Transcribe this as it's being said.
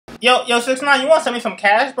Yo, 6ix9ine, you want to send me some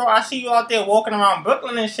cash, bro? I see you out there walking around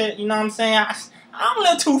Brooklyn and shit, you know what I'm saying? I don't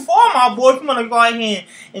live too far, my boy. If you want to go out here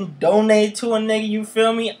and donate to a nigga, you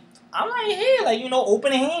feel me? I'm right here, like, you know,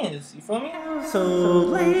 open hands, you feel me?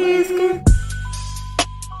 SoLightSkin.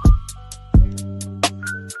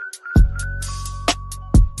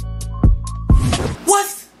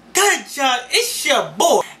 What's good, y'all? It's your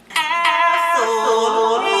boy,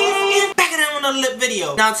 SoLightSkin. Back at another lit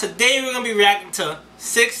video. Now, today we're going to be reacting to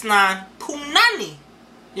 6ix9ine PUNANI.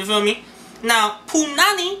 You feel me? Now,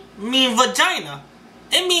 PUNANI means vagina.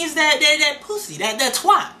 It means that pussy, that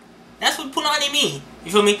twat. That's what PUNANI mean.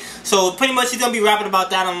 You feel me? So pretty much he's gonna be rapping about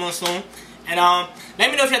that on one soon. And let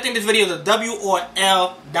me know if y'all think this video is a W or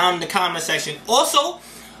L down in the comment section. Also,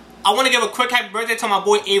 I want to give a quick happy birthday to my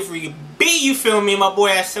boy Avery B. You feel me? My boy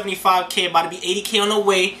has 75K, about to be 80K on the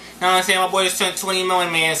way. You know what I'm saying? My boy just turned 20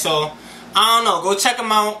 million, man. So I don't know. Go check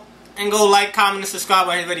him out. And go like, comment, and subscribe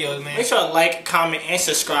on his videos, man. Make sure to like, comment, and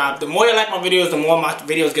subscribe. The more you like my videos, the more my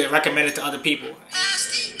videos get recommended to other people.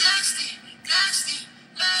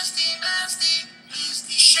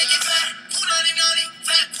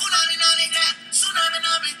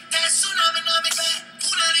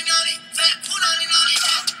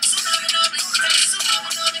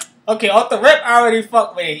 Okay, off the rip, I already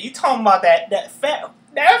fucked with it. You talking about that fat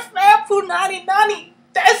PUNANI nani?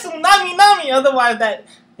 That's tsunami nami. Otherwise, that.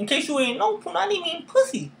 In case you ain't know, PUNANI mean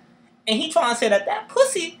pussy. And he trying to say that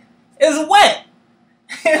pussy is wet.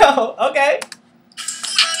 Yo, okay.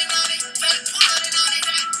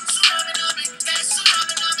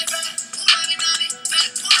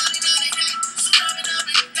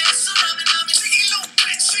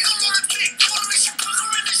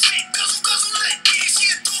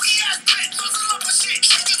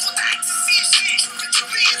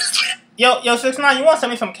 Yo, 6ix9ine, you want to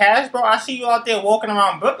send me some cash, bro? I see you out there walking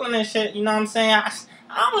around Brooklyn and shit, you know what I'm saying? I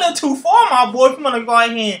don't live too far, my boy. If you want to go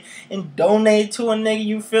out here and donate to a nigga,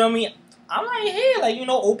 you feel me? I'm right here, like, you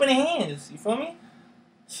know, open hands, you feel me?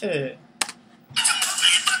 Shit.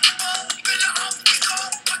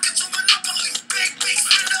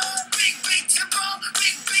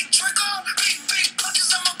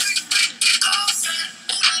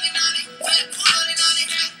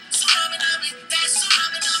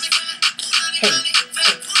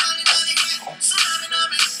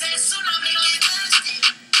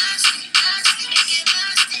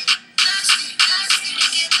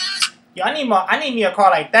 Yo, I need me a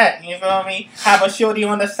car like that, you feel me? Have a shorty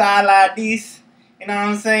on the side like this, you know what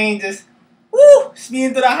I'm saying? Just, woo,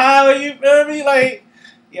 speeding through the highway, you feel me? Like,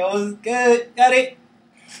 yo, it's good, got it?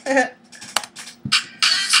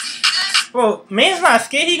 Bro, man's not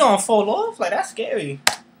scared, he gonna fall off? Like, that's scary.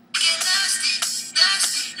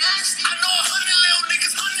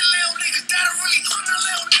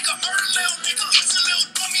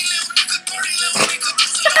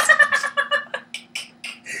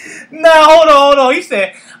 Nah, hold on. He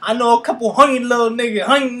said, I know a couple honey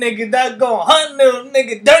niggas that go hunt little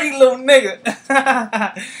nigga, dirty little nigga.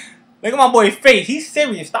 Look at my boy's face. He's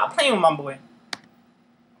serious. Stop playing with my boy.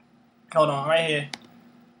 Hold on, right here.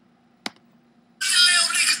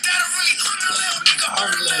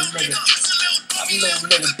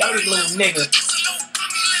 Dirty little nigga.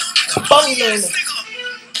 Bummy little nigga.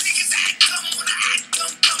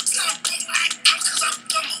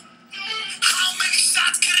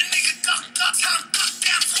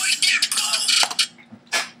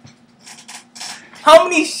 How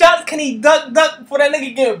many shots can he duck before that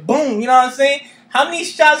nigga get boom? You know what I'm saying? How many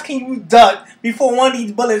shots can you duck before one of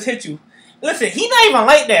these bullets hit you? Listen, he not even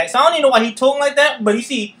like that, so I don't even know why he talking like that. But you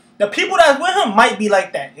see, the people that's with him might be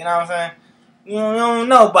like that. You know what I'm saying? You don't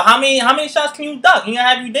know. But how many shots can you duck? He gonna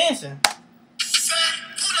have you dancing. Oh,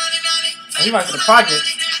 he went to the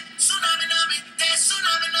project.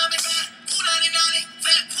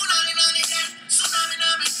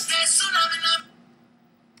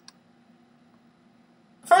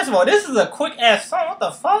 First of all, this is a quick ass song. What the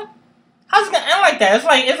fuck? How's it gonna end like that? It's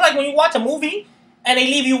like when you watch a movie and they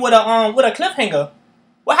leave you with a cliffhanger.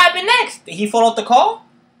 What happened next? Did he fall off the car?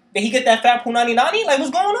 Did he get that fat PUNANI nani? Like,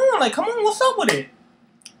 what's going on? Like, come on, what's up with it?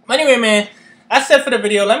 But anyway, man, that's it for the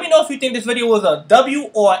video. Let me know if you think this video was a W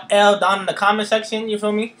or L down in the comment section. You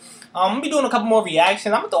feel me? I'm gonna be doing a couple more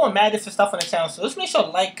reactions. I'm throwing mad different stuff on the channel, so just make sure to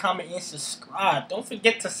like, comment, and subscribe. Don't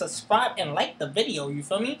forget to subscribe and like the video. You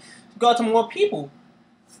feel me? Go out to more people.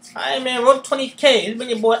 Alright, man, road to 20K. It's been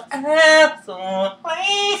your boy,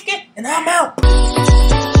 SoLightSkin, and I'm out.